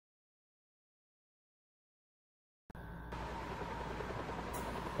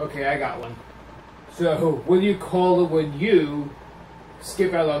Okay, I got one. So, what do you call it when you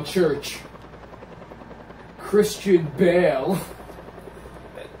skip out on church? Christian Bale.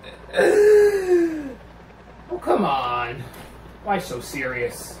 Oh, come on. Why so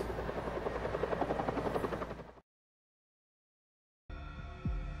serious?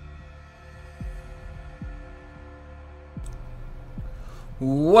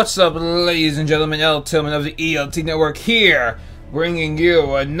 What's up, ladies and gentlemen? L. Tillman of the ELT Network here, bringing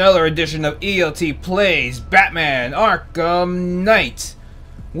you another edition of ELT Plays Batman Arkham Knight.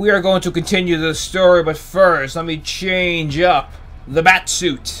 We are going to continue the story, but first, let me change up the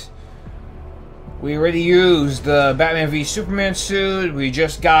Batsuit. We already used the Batman v Superman suit. We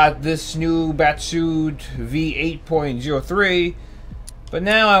just got this new Batsuit V8.03. But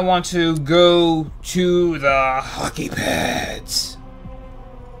now I want to go to the hockey pads.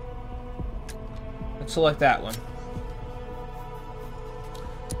 Let's select that one.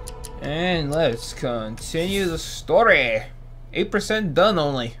 And let's continue the story. 8% done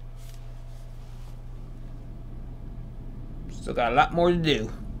only. Still got a lot more to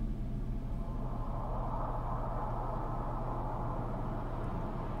do.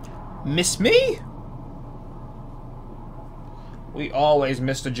 Miss me? We always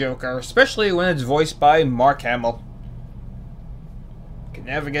miss the Joker, especially when it's voiced by Mark Hamill. Can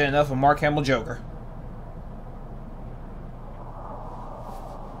never get enough of Mark Hamill Joker.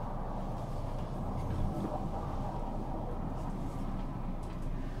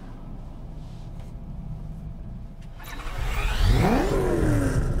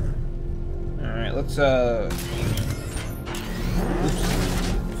 Alright, let's oops.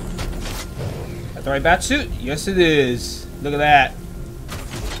 That the right Batsuit? Yes, it is. Look at that.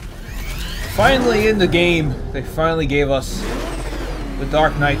 Finally in the game, they finally gave us the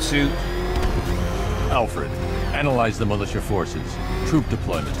Dark Knight suit. Alfred, analyze the militia forces, troop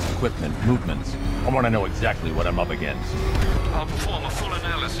deployments, equipment, movements. I want to know exactly what I'm up against. I'll perform a full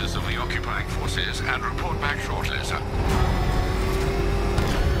analysis of the occupying forces and report back shortly, sir.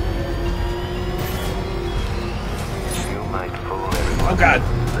 You might fool everyone. Oh God.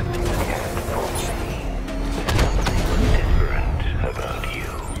 But you can't fool me. Something different about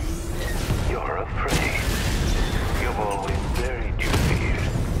you. You're afraid. You've always buried your fears.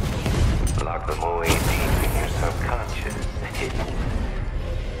 Lock them away deep in your subconscious. Hidden.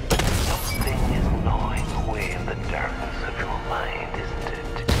 Something is gnawing away in the darkness of your mind, isn't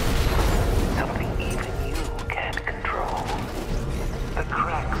it? Something even you can't control. The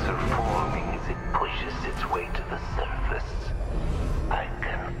cracks are forming as it pushes its way to the surface. I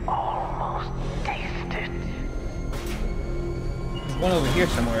can almost taste it. There's one over here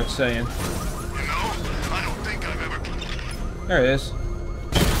somewhere, it's saying. You know, I don't think I've ever... There it is.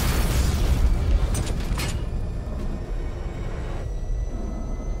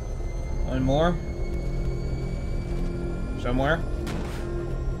 One more. Somewhere.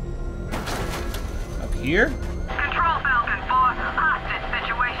 Up here? Control Falcon 4, hostage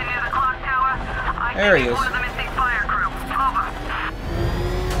situation near the clock tower. There he is. One of the missing fire crew. Over.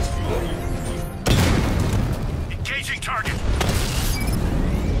 Engaging target.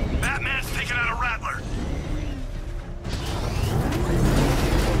 Batman's taking out a Rattler.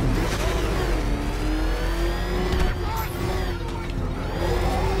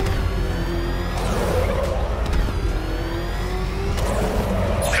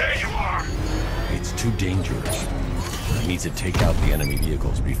 There you are. It's too dangerous. He needs to take out the enemy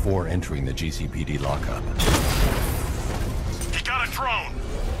vehicles before entering the GCPD lockup. He got a drone.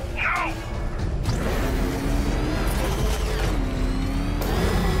 No!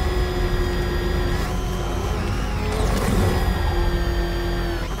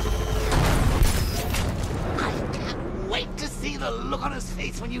 Wait to see the look on his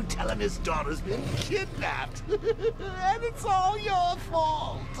face when you tell him his daughter's been kidnapped. And it's all your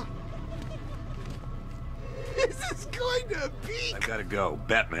fault. This is going to be... I gotta go.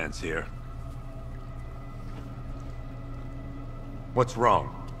 Batman's here. What's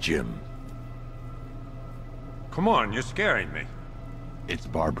wrong? Jim, Come on, you're scaring me. it's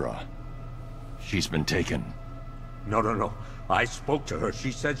Barbara. She's been taken. No. I spoke to her.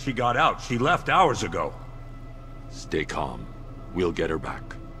 She said she got out. She left hours ago. Stay calm. We'll get her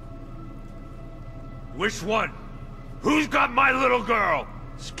back. Which one? Who's got my little girl?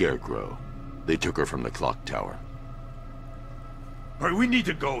 Scarecrow. They took her from the clock tower. Hurry, we need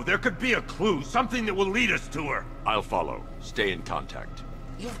to go. There could be a clue, something that will lead us to her. I'll follow. Stay in contact.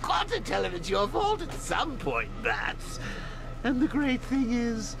 You've got to tell him it's your fault at some point, Bats. And the great thing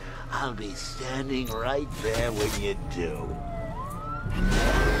is, I'll be standing right there when you do.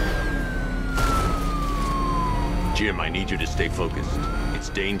 Jim, I need you to stay focused. It's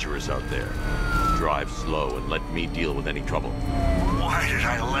dangerous out there. Drive slow and let me deal with any trouble. Why did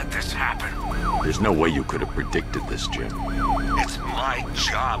I let this happen? There's no way you could have predicted this, Jim. It's my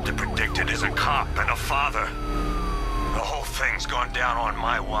job to predict it as a cop and a father. The whole thing's gone down on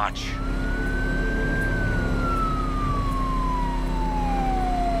my watch.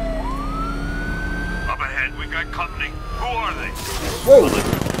 Up ahead, we got company. Who are they? Whoa!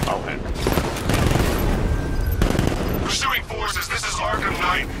 I'll handle it. Pursuing forces, this is Arkham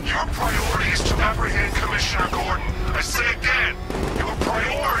Knight. Your priority is to apprehend Commissioner Gordon. I say again, your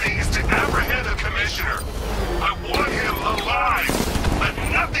priority is to apprehend the Commissioner. I want him alive. Let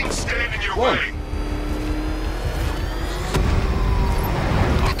nothing stand in your way.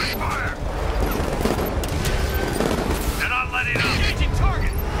 Fire! They're not letting up. Engaging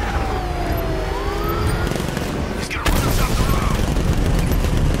target. He's gonna run us up the road.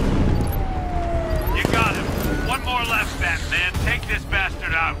 You got him. One more left, Batman. Take this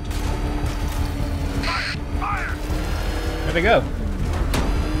bastard out. Fire! Fire! Where'd they go?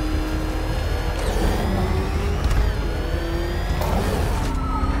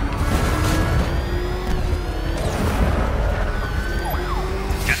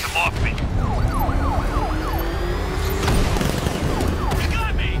 Get them off me. You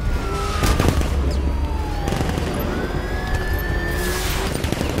got me.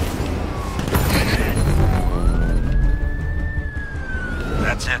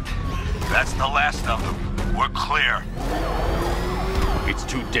 That's it. That's the last of them. We're clear. It's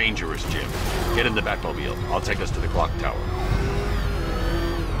too dangerous, Jim. Get in the Batmobile. I'll take us to the clock tower.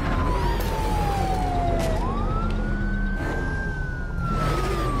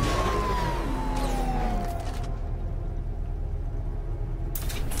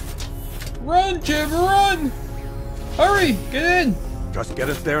 Run, Jim, run! Hurry, get in! Just get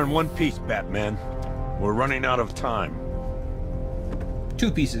us there in one piece, Batman. We're running out of time.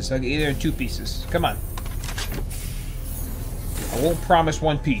 2 pieces. I'll get you there in 2 pieces. Come on. I won't promise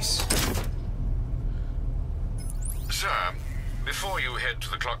 1 piece. Sir, before you head to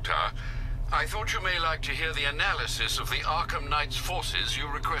the clock tower, I thought you may like to hear the analysis of the Arkham Knight's forces you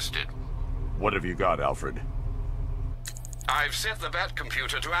requested. What have you got, Alfred? I've set the Bat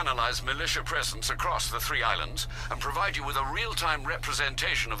computer to analyze militia presence across the 3 islands and provide you with a real-time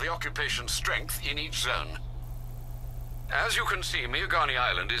representation of the occupation's strength in each zone. As you can see, Miagani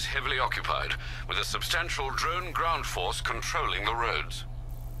Island is heavily occupied, with a substantial drone ground force controlling the roads.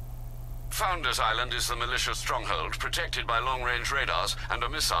 Founders Island is the militia stronghold, protected by long-range radars and a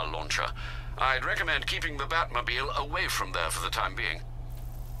missile launcher. I'd recommend keeping the Batmobile away from there for the time being.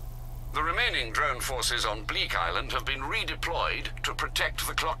 The remaining drone forces on Bleak Island have been redeployed to protect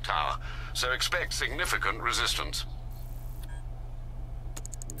the clock tower, so expect significant resistance.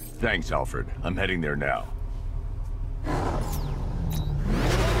 Thanks, Alfred. I'm heading there now.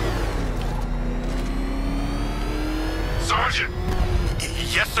 Sergeant!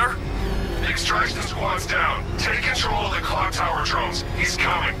 Yes, sir? The extraction squad's down. Take control of the clock tower drones. He's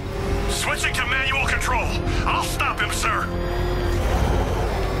coming. Switching to manual control. I'll stop him, sir.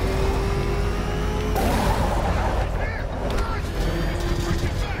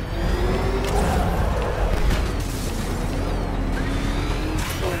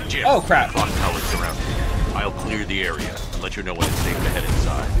 Jim, Oh, crap. the clock tower's surrounded. I'll clear the area and let you know when it's safe to head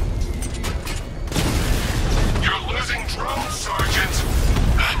inside. You're losing drones, Sergeant!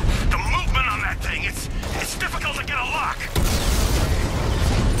 The movement on that thing, it's difficult to get a lock.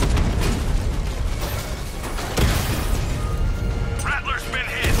 Rattler's been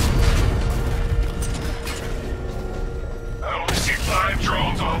hit. I only see 5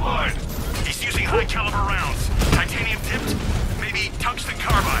 drones online. He's using high-caliber rounds. Titanium tipped, maybe tungsten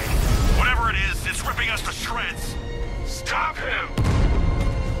carbide. Whatever it is, it's ripping us to shreds. Stop him!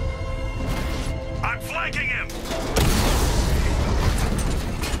 I'm flanking him.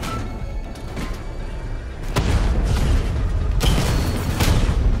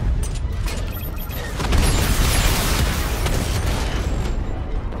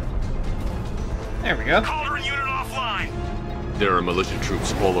 There we go. Cauldron unit offline. There are militia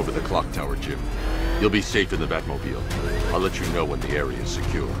troops all over the clock tower, Jim. You'll be safe in the Batmobile. I'll let you know when the area is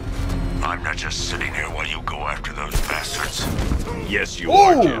secure. I'm not just sitting here while you go after those bastards. Yes, you Ooh.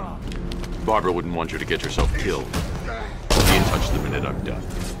 are, Jim. Barbara wouldn't want you to get yourself killed. I'll be in touch the minute I'm done.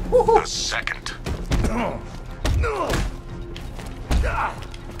 A second.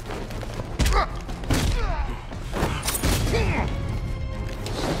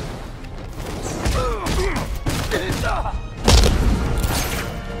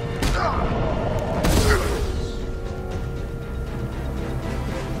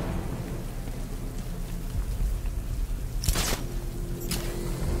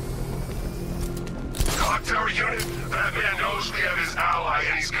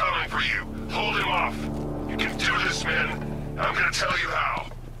 you how.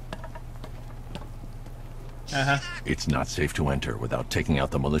 Uh-huh. It's not safe to enter without taking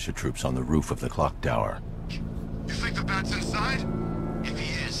out the militia troops on the roof of the clock tower. You think the bat's inside? If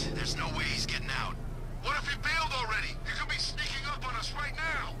he is, there's no way he's getting out. What if he bailed already? He could be sneaking up on us right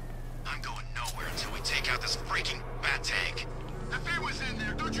now. I'm going nowhere until we take out this freaking bat tank. If he was in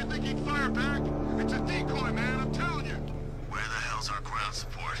there, don't you think he'd fire back? It's a decoy, man, I'm telling you. Where the hell's our ground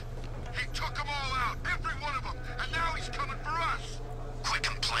support? He took them all out, every one of them, and now he's coming for us. Quit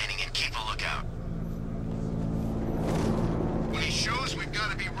complaining and keep a lookout. When he shows, we've got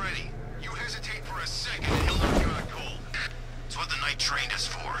to be ready. You hesitate for a second and he'll knock you out cold. It's what the Knight trained us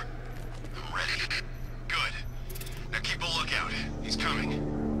for. I'm ready. Good. Now keep a lookout. He's coming.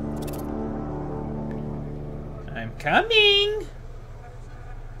 I'm coming.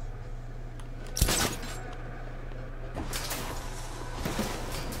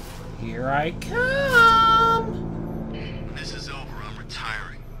 Here I come. When this is over, I'm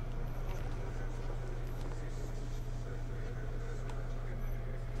retiring.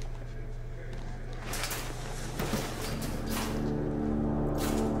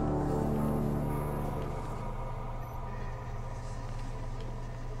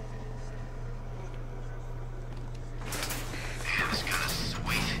 Man, this gun is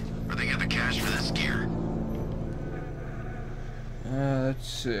sweet. Where'd they get the cash for this gear? Let's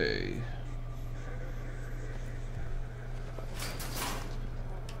see.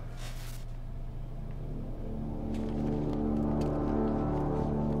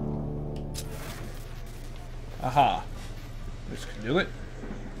 Aha. This can do it.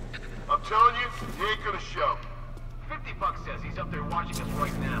 I'm telling you, he ain't gonna show. 50 bucks says he's up there watching us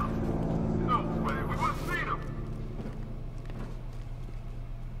right now. No way, we would've seen him.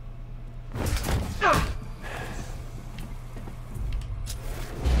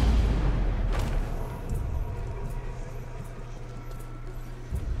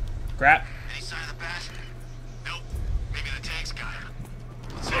 Crap. Any sign of the bat? Nope. Maybe the tank's got him.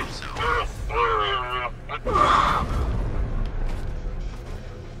 Let's hope so.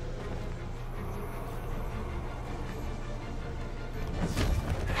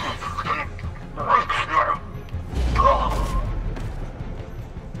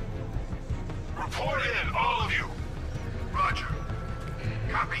 Report in, all of you. Roger.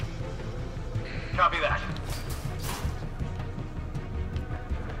 Copy. Copy that.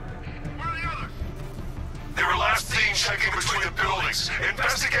 Where are the others? They were last seen checking between the buildings.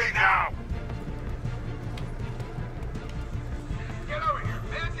 Investigate now! Get over here.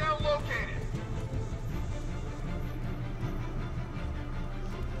 Man down located.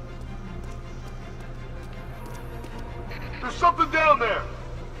 There's something down there!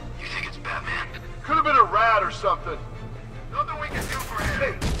 You think it's Batman? Could have been a rat or something. Nothing we can do for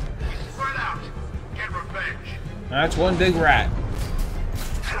him. We spread out. Get revenge. That's one big rat.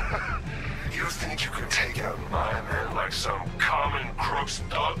 You think you can take out my men like some common crooks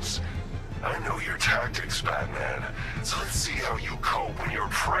thugs? I know your tactics, Batman. So let's see how you cope when your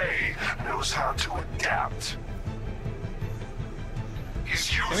prey knows how to adapt.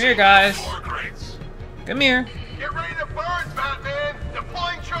 He's using here, guys. floor grates. Come here. Get ready to burn, Batman.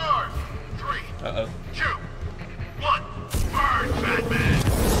 Deploying charge. 3, Uh-oh. 2, 1. Burn, Batman.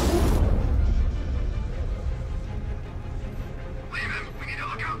 Leave him. We need to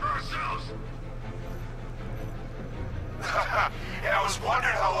look out for ourselves. Yeah, I was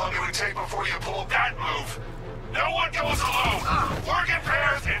wondering how long it would take before you pulled that move. No one goes alone. Work in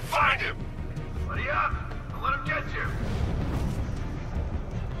pairs and find him. Buddy up. Don't let him get you.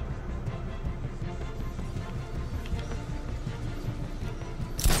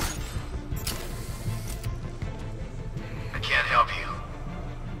 I can't help you.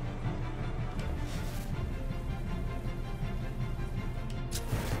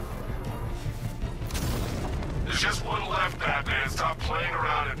 There's just one left, Batman. Stop playing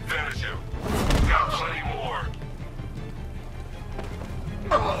around and finish him. We got plenty more.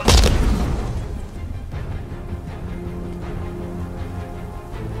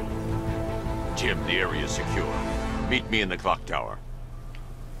 Jim, the area is secure. Meet me in the clock tower.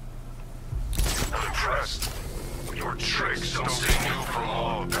 I'm impressed. Your tricks don't seem new from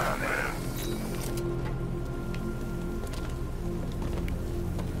all, Batman.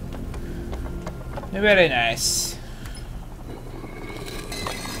 Very nice.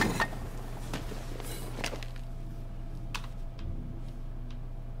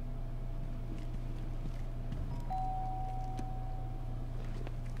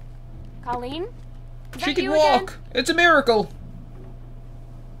 Colleen? Is She that can you walk. again? It's a miracle.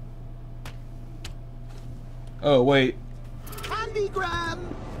 Oh, wait. Candygram!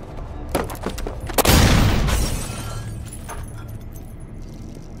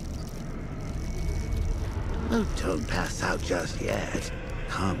 Oh, don't pass out just yet.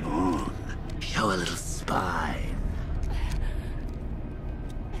 Come on. Show a little spine.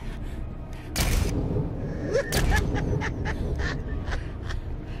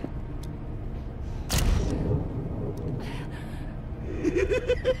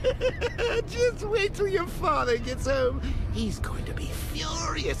 Just wait till your father gets home. He's going to be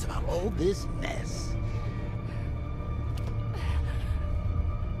furious about all this mess.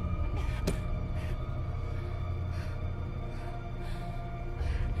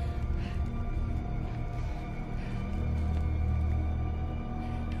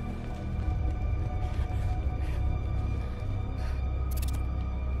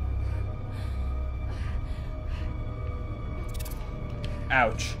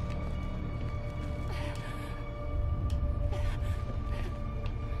 Ouch.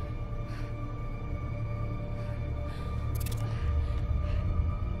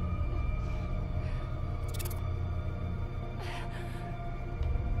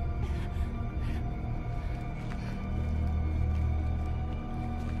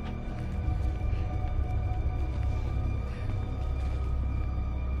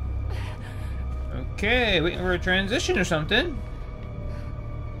 Okay, waiting for a transition or something.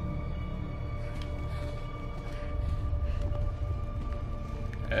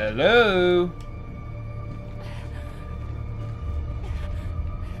 Hello?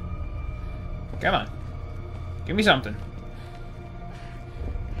 Come on. Give me something.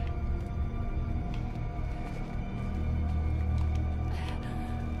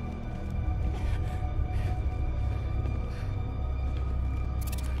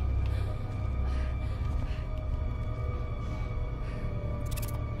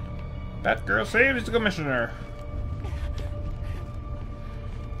 That girl saves the commissioner.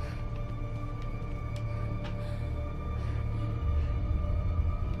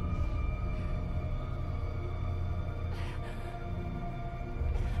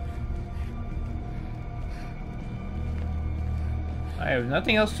 I have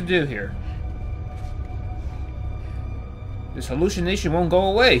nothing else to do here. This hallucination won't go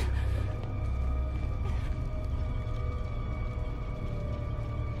away.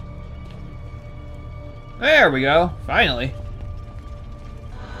 There we go. Finally.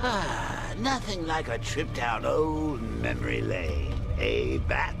 Nothing like a trip down old memory lane, eh,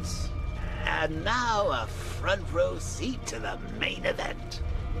 Bats? And now a front row seat to the main event.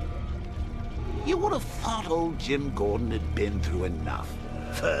 You would have thought old Jim Gordon had been through enough.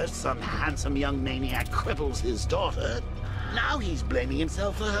 First, some handsome young maniac cripples his daughter. Now he's blaming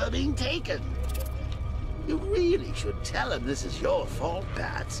himself for her being taken. You really should tell him this is your fault,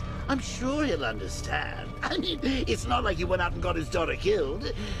 Bats. I'm sure he'll understand. I mean, it's not like you went out and got his daughter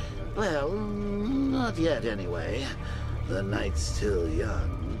killed. Well, not yet anyway. The night's still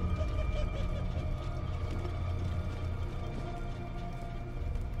young.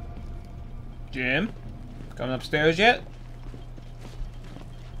 Jim? Coming upstairs yet?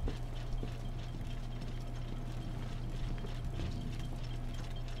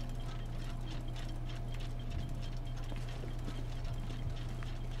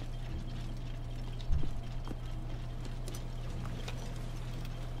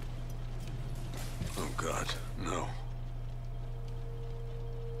 Oh God, no.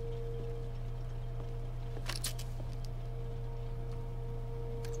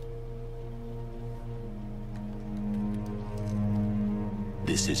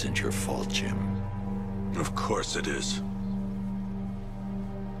 This isn't your fault, Jim. Of course it is.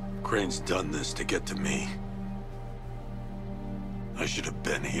 Crane's done this to get to me. I should have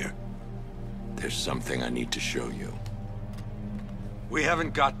been here. There's something I need to show you. We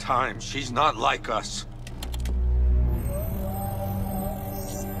haven't got time. She's not like us.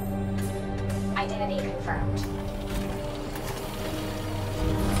 Identity confirmed.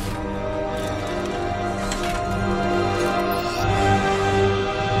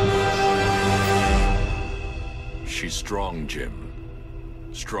 She's strong, Jim.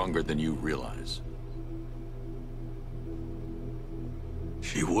 Stronger than you realize.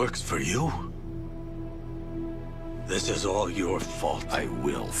 She works for you? This is all your fault. I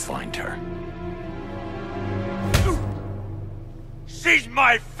will find her. She's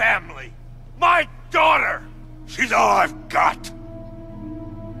my family! My daughter! She's all I've got!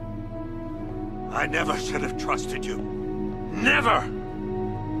 I never should have trusted you. Never!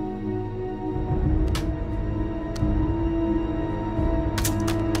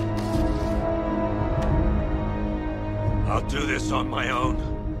 I'll do this on my own.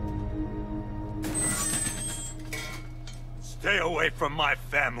 Stay away from my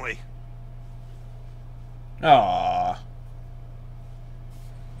family. Aww.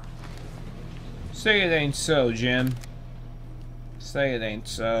 Say it ain't so, Jim. Say it ain't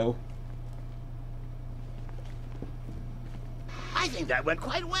so. I think that went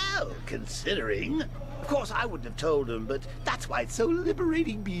quite well, considering. Of course, I wouldn't have told him, but that's why it's so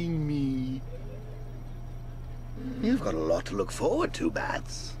liberating being me. You've got a lot to look forward to,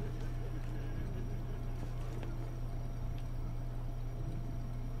 Bats.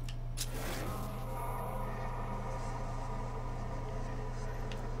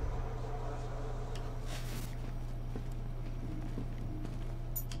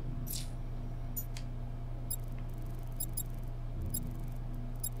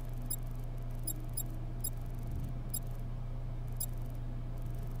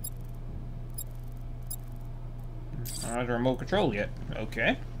 Not a remote control yet.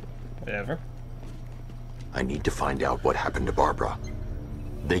 Okay. Whatever. I need to find out what happened to Barbara.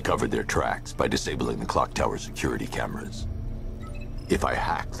 They covered their tracks by disabling the clock tower security cameras. If I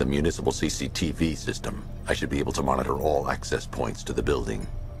hack the municipal CCTV system, I should be able to monitor all access points to the building.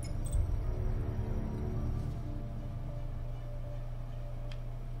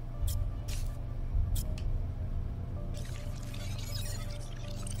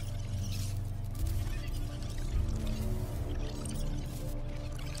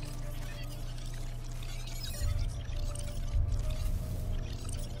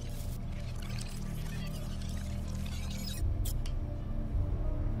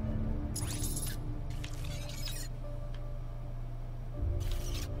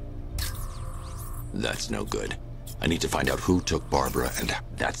 That's no good. I need to find out who took Barbara, and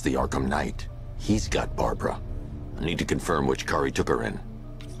that's the Arkham Knight. He's got Barbara. I need to confirm which car he took her in.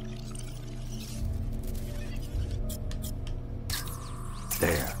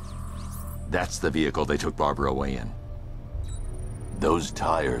 There. That's the vehicle they took Barbara away in. Those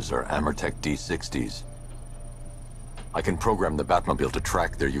tires are Amertech D60s. I can program the Batmobile to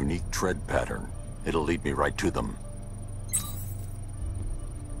track their unique tread pattern. It'll lead me right to them.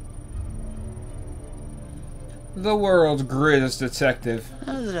 The world's greatest detective.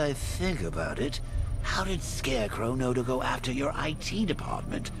 Now that I think about it, how did Scarecrow know to go after your IT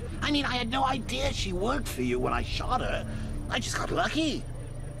department? I mean, I had no idea she worked for you when I shot her. I just got lucky.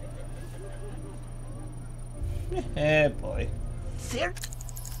 Eh, boy. Ser-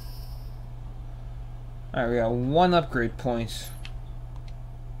 Alright, we got 1 upgrade point.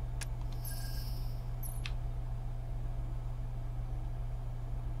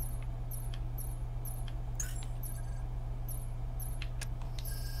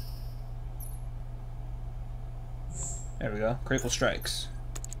 There we go. Critical strikes.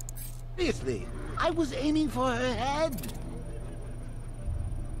 Seriously, I was aiming for her head.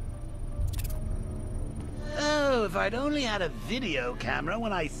 Oh, if I'd only had a video camera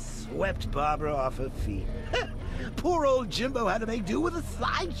when I swept Barbara off her feet. Poor old Jimbo had to make do with a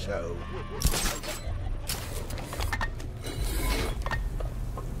slideshow.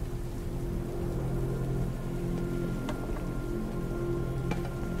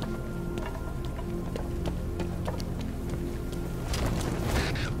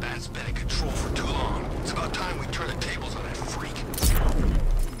 Bat's been in control for too long. It's about time we turn the tables on that freak.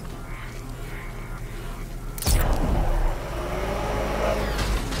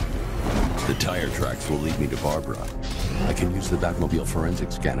 The tire tracks will lead me to Barbara. I can use the Batmobile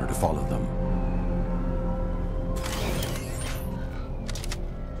forensic scanner to follow them.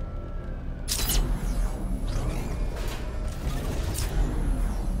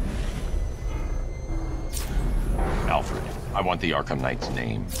 Alfred, I want the Arkham Knight's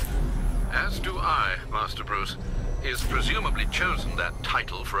name. As do I, Master Bruce. He's presumably chosen that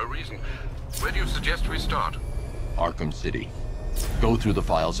title for a reason. Where do you suggest we start? Arkham City. Go through the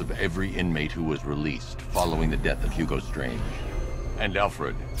files of every inmate who was released following the death of Hugo Strange. And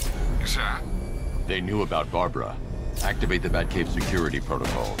Alfred, Sir? they knew about Barbara. Activate the Batcave security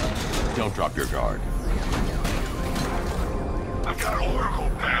protocol. Don't drop your guard. I've got Oracle,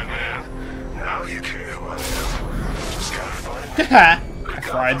 Batman. Now you can do what I am. Just gotta find it.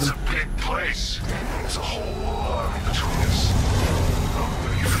 Fried It's them. a big place. There's a whole lot between us. I'm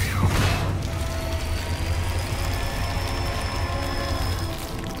ready for you.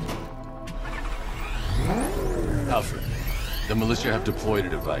 Alfred, the militia have deployed a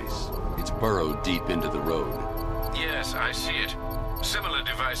device. It's burrowed deep into the road. Yes, I see it. Similar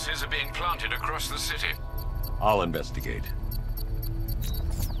devices are being planted across the city. I'll investigate.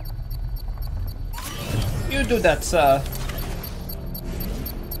 You do that, sir.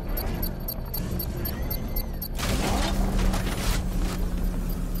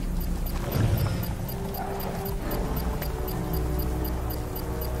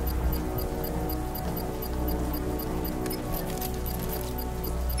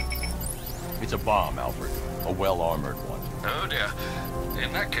 It's It's a bomb, Alfred. A well-armored one. Oh dear.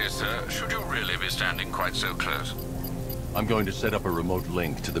 In that case, sir, should you really be standing quite so close? I'm going to set up a remote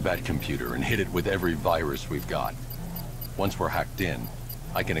link to the Bat computer and hit it with every virus we've got. Once we're hacked in,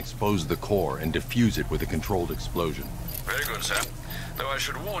 I can expose the core and defuse it with a controlled explosion. Very good, sir. Though I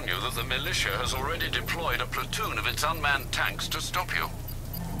should warn you that the militia has already deployed a platoon of its unmanned tanks to stop you.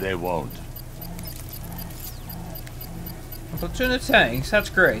 They won't. A platoon of tanks, that's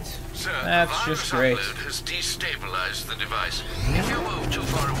great. Sir, That's the virus just great. upload has destabilized the device. If you move too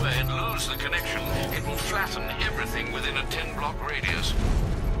far away and lose the connection, it will flatten everything within a 10-block radius.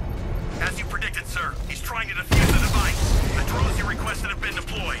 As you predicted, sir, he's trying to defuse the device. The drones you requested have been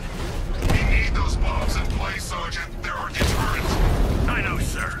deployed. We need those bombs in place, Sergeant. There are deterrents. I know,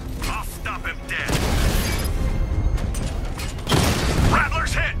 sir. I'll stop him dead.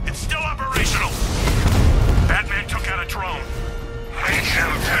 Rattler's hit! It's still operational! Batman took out a drone. Make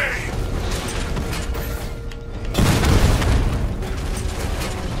him pay.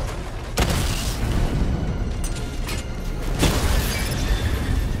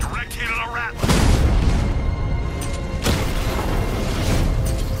 Direct hit on a Rattler.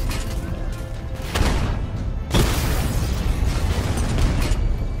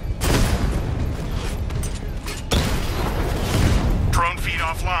 Drone feed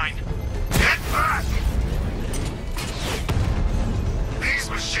offline. Get back! These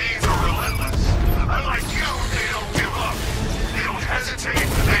machines are relentless. Unlike you, they don't give up. They don't hesitate,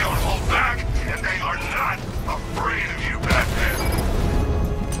 they don't hold back, and they are not afraid of you, Batman.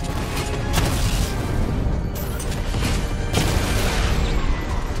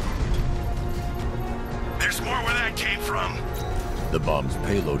 There's more where that came from. The bomb's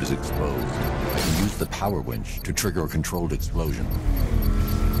payload is exposed. I can use the power winch to trigger a controlled explosion.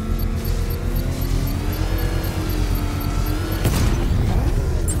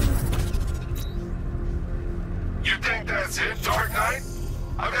 You think that's it, Dark Knight?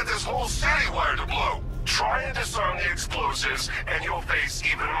 I've got this whole city wired to blow. Try and disarm the explosives, and you'll face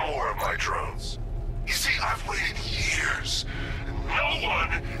even more of my drones. You see, I've waited years. No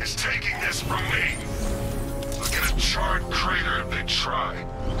one is taking this from me. They'll get a charred crater if they try.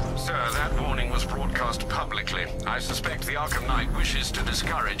 Sir, that warning was broadcast publicly. I suspect the Arkham Knight wishes to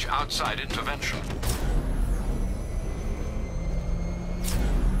discourage outside intervention.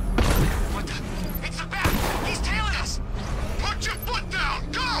 What the? It's the Bat! He's tailing us! Put your foot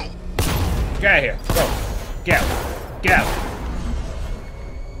down! Go! Get out of here. Go. Get out. Get out.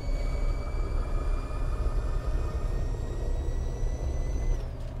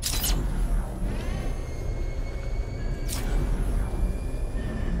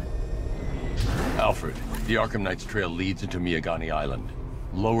 Alfred, the Arkham Knight's trail leads into Miyagani Island.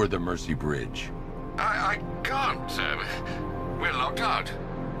 Lower the Mercy Bridge. I can't, sir. We're locked out.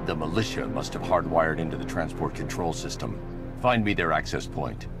 The militia must have hardwired into the transport control system. Find me their access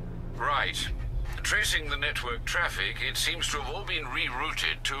point. Right. Tracing the network traffic, it seems to have all been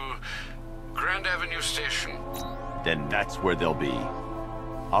rerouted to Grand Avenue Station. Then that's where they'll be.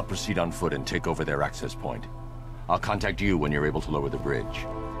 I'll proceed on foot and take over their access point. I'll contact you when you're able to lower the bridge.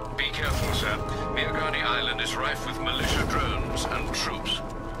 Be careful, sir. Miyagani Island is rife with militia drones and troops.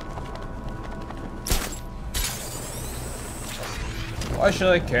 Why should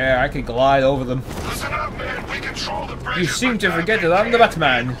I care? I can glide over them. Listen up, man. We control the bridge. You seem to forget that I'm the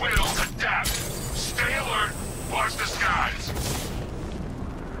Batman. Will adapt. Stay alert. Watch the skies.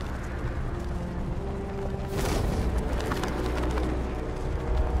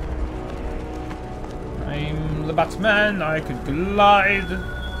 I'm the Batman. I could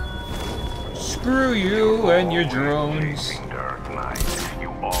glide. Screw you and your drones. Dark Knight,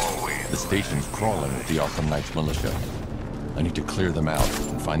 you always. The station's crawling with the Arkham Knight's militia. I need to clear them out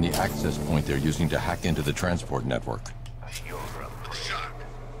and find the access point they're using to hack into the transport network. You're a Shot.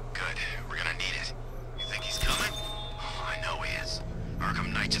 Good. We're gonna need it. You think he's coming? Oh, I know he is.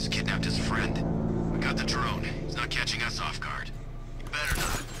 Arkham Knight just kidnapped his friend. We got the drone. He's not catching us off guard. Better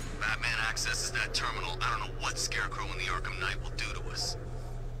not. Batman accesses that terminal. I don't know what Scarecrow and the Arkham Knight will do to us.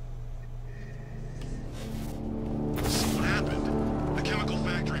 What happened? The chemical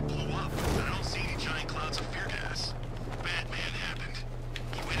factory blew up, and I don't see any giant clouds of fear gas. Batman happened.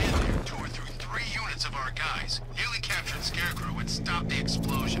 He went in there, tore through 3 units of our guys, nearly captured Scarecrow, and stopped the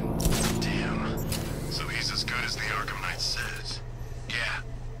explosion. Damn. So he's as good as the Arkham Knight says. Yeah,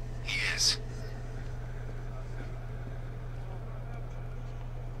 he is.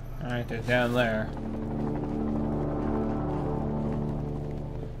 Alright, they're down there.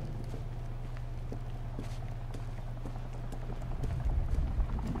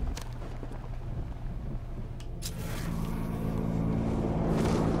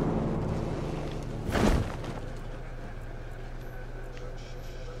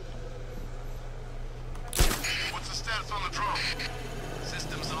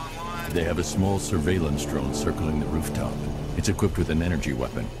 They have a small surveillance drone circling the rooftop. It's equipped with an energy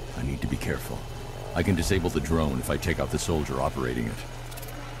weapon. I need to be careful. I can disable the drone if I take out the soldier operating it.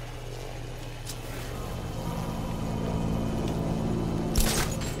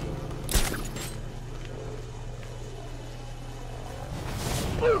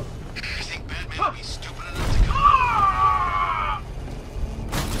 You think Batman would be stupid enough to come?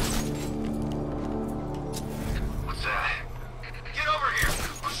 What's that? Get over here!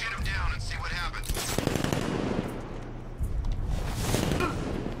 I'll shoot him down and see what happens.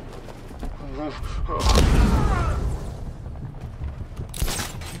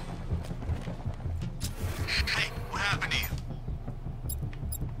 Hey, what happened to you?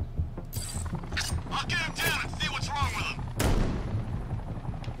 I'll get him down and see what's wrong with him.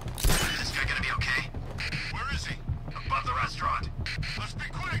 Is this guy gonna be okay? Where is he? Above the restaurant. Let's be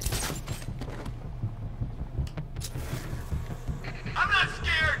quick! I'm not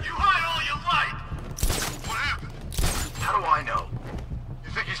scared! You hide all you like! What happened? How do I know?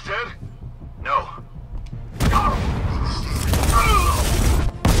 You think he's dead? No.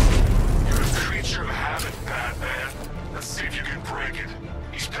 You're a creature of habit, Batman. Let's see if you can break it.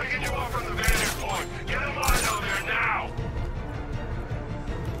 He's picking you up from the vantage point. Get him out there now!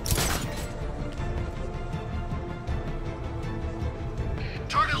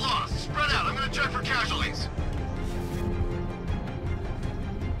 Target lost. Spread out. I'm gonna check for casualties.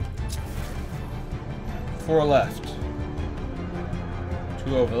 4 left.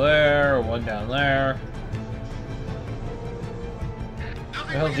 2 over there, 1 down there. Where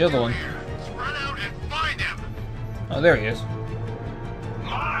the hell's the other one? Spread out and find him. Oh, there he is.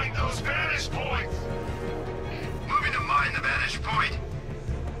 Mine those vantage points! Moving to mine the vantage point.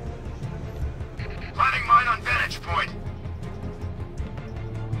 Planting mine on vantage point.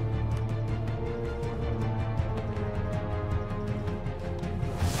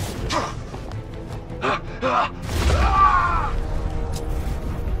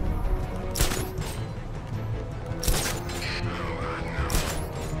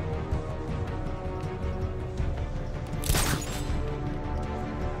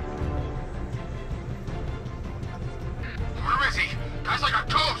 Where is he? Guy's like a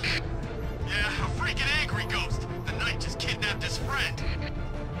ghost! Yeah, a freaking angry ghost. The Knight just kidnapped his friend.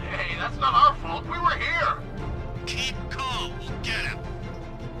 Hey, that's not our fault. We were here. Keep calm. We'll get him.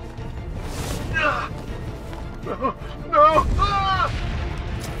 No! No!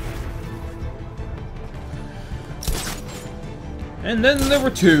 And then there were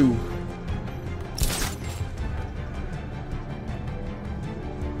 2.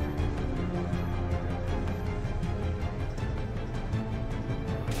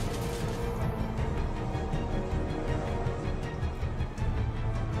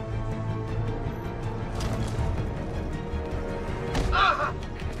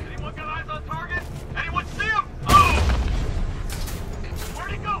 Anyone got eyes on target? Anyone see him? Oh!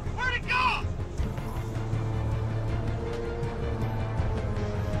 Where'd he go? Where'd he go?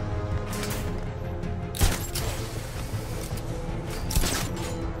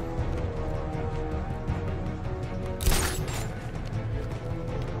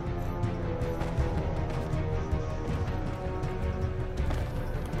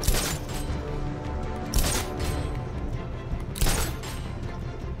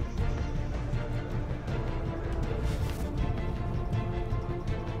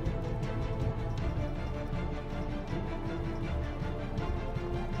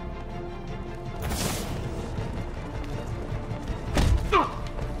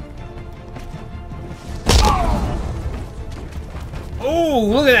 Oh,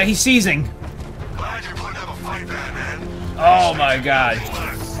 look at that, he's seizing. Glad you're putting up a fight, Batman. Oh my god.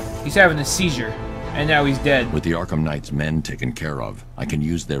 He's having a seizure. And now he's dead. With the Arkham Knight's men taken care of, I can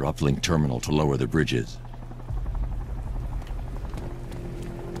use their uplink terminal to lower the bridges.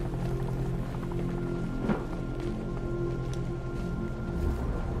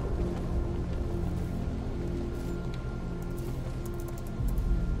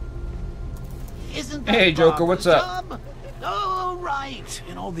 Isn't that Hey, Joker, what's up? Bob? Oh, right.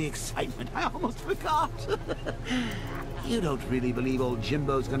 In all the excitement, I almost forgot. You don't really believe old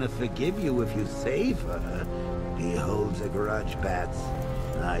Jimbo's gonna forgive you if you save her. He holds a grudge, Bats.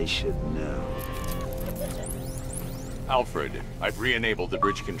 I should know. Alfred, I've re-enabled the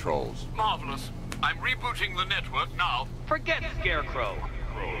bridge controls. Marvelous. I'm rebooting the network now. Forget Scarecrow.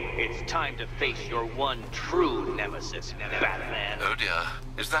 It's time to face your one true nemesis, Batman. Oh dear.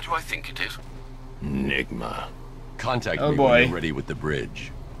 Is that who I think it is? Enigma. Contact Oh me boy. when you're ready with the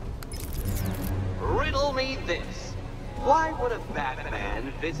bridge. Riddle me this. Why would a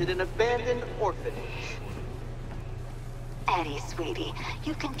Batman visit an abandoned orphanage? Eddie, sweetie,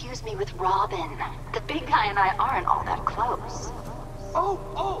 you confused me with Robin. The big guy and I aren't all that close.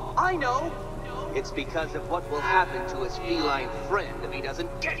 Oh, I know! It's because of what will happen to his feline friend if he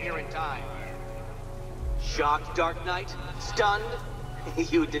doesn't get here in time. Shocked, Dark Knight? Stunned?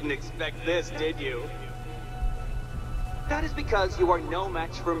 You didn't expect this, did you? That is because you are no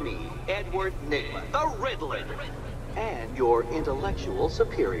match for me, Edward Nygma, the Riddler, and your intellectual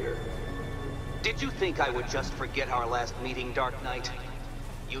superior. Did you think I would just forget our last meeting, Dark Knight?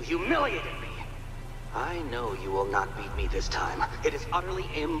 You humiliated me. I know you will not beat me this time. It is utterly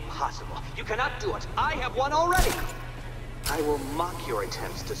impossible. You cannot do it. I have won already. I will mock your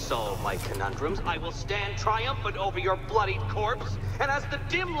attempts to solve my conundrums. I will stand triumphant over your bloodied corpse. And as the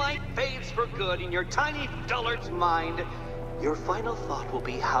dim light fades for good in your tiny dullard's mind, your final thought will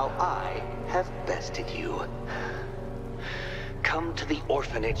be how I have bested you. Come to the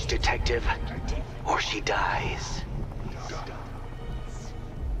orphanage, detective, or she dies.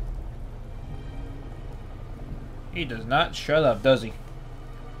 He does not shut up, does he?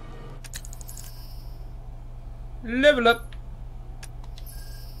 Level up.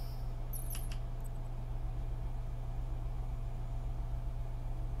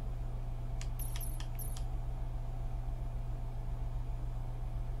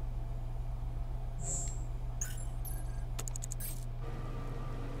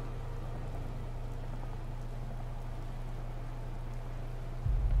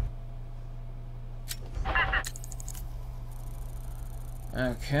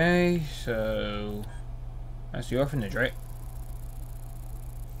 Okay, so that's the orphanage, right?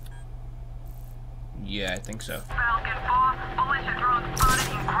 Yeah, I think so. Falcon 4, militia drone spotted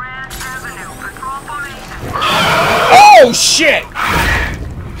in Grand Avenue. Patrol formation. Oh shit!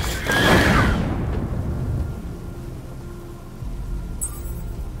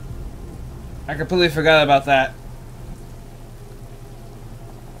 I completely forgot about that.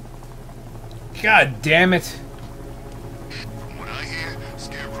 God damn it.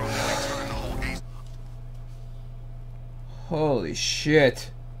 Holy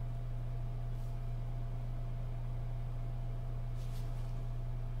shit.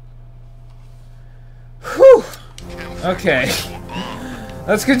 Whew. Okay.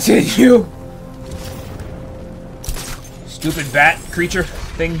 Let's continue. Stupid bat creature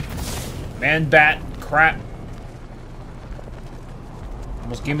thing. Man bat crap.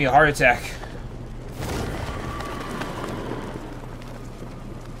 Almost gave me a heart attack.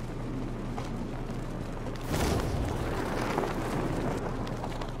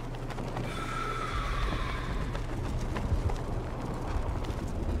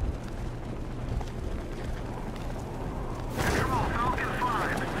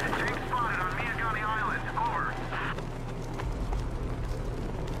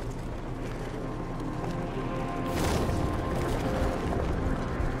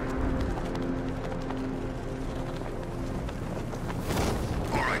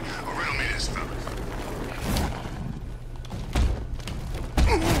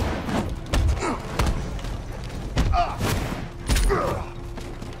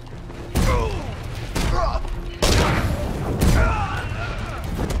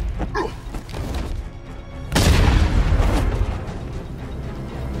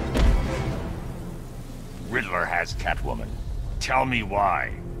 Riddler has Catwoman. Tell me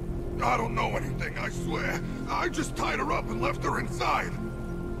why. I don't know anything, I swear. I just tied her up and left her inside.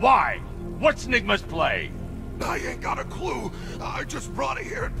 Why? What's Nygma's play? I ain't got a clue. I just brought her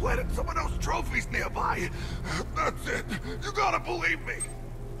here and planted some of those trophies nearby. That's it. You gotta believe me.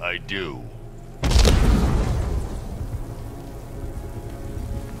 I do.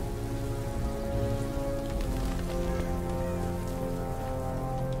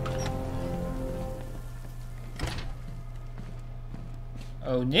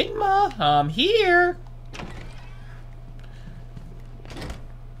 Oh, Nygma, I'm here.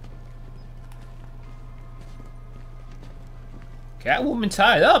 Catwoman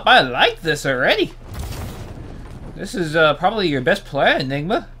tied up. I like this already. This is probably your best plan,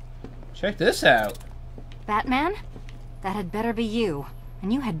 Nygma. Check this out. Batman? That had better be you.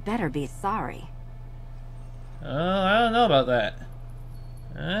 And you had better be sorry. I don't know about that.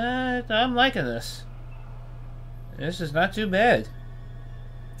 I'm liking this. This is not too bad.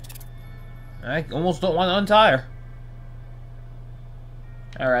 I almost don't want to untie her.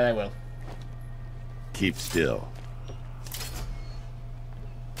 Alright, I will. Keep still.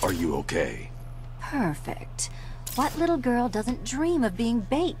 Are you okay? Perfect. What little girl doesn't dream of being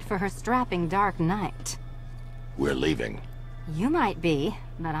bait for her strapping Dark Knight? We're leaving. You might be,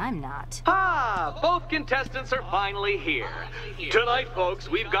 but I'm not. Ah, both contestants are finally here. Tonight, folks,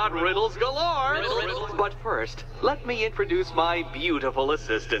 we've got riddles galore. But first, let me introduce my beautiful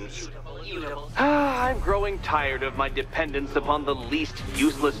assistants. I'm growing tired of my dependence upon the least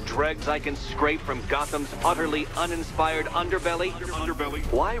useless dregs I can scrape from Gotham's utterly uninspired underbelly.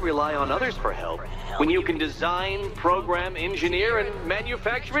 Why rely on others for help when you can design, program, engineer, and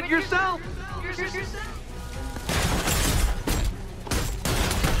manufacture it yourself?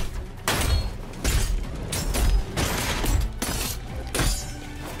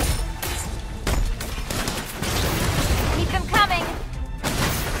 Keep them coming!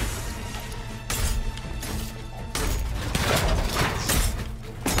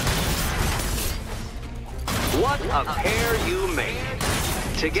 What a pair you made.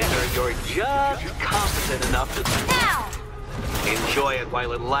 Together, you're just competent enough to... Now! Enjoy it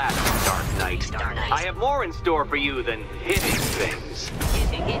while it lasts, Dark Knight. I have more in store for you than hitting things.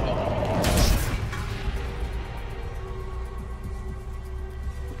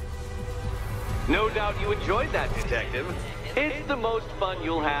 No doubt you enjoyed that, Detective. It's the most fun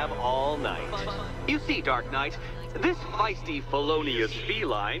you'll have all night. You see, Dark Knight, this feisty, felonious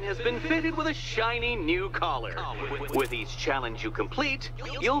feline has been fitted with a shiny new collar. With each challenge you complete,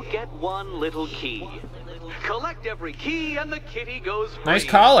 you'll get one little key. Collect every key and the kitty goes free. Nice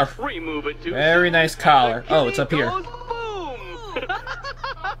collar. Remove it too Very soon, nice collar. and the Oh, it's up kitty here. goes boom.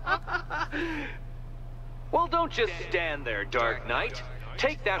 Well, don't just stand there, Dark Knight.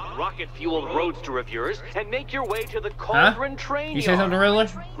 Take that rocket-fueled roadster of yours and make your way to the Cauldron train You say something, Riddler?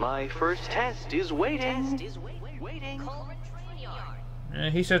 My first test is waiting.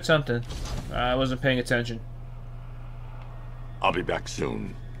 He said something. I wasn't paying attention. I'll be back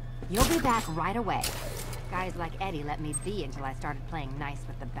soon. You'll be back right away. Guys like Eddie let me be until I started playing nice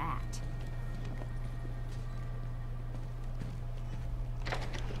with the bat.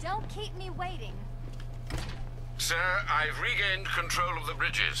 Don't keep me waiting. Sir, I've regained control of the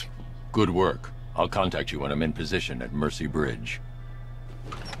bridges. Good work. I'll contact you when I'm in position at Mercy Bridge.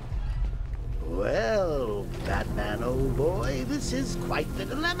 Well, Batman, old boy, this is quite the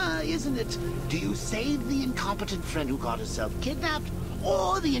dilemma, isn't it? Do you save the incompetent friend who got herself kidnapped,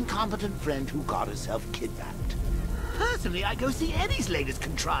 or the incompetent friend who got herself kidnapped? Personally, I go see Eddie's latest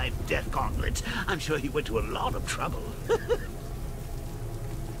contrived death gauntlet. I'm sure he went to a lot of trouble.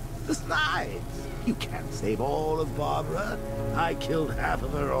 Besides, you can't save all of Barbara. I killed half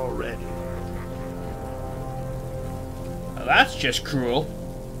of her already. Well, that's just cruel.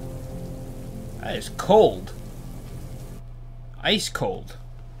 That is cold. Ice cold.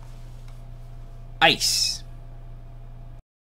 Ice.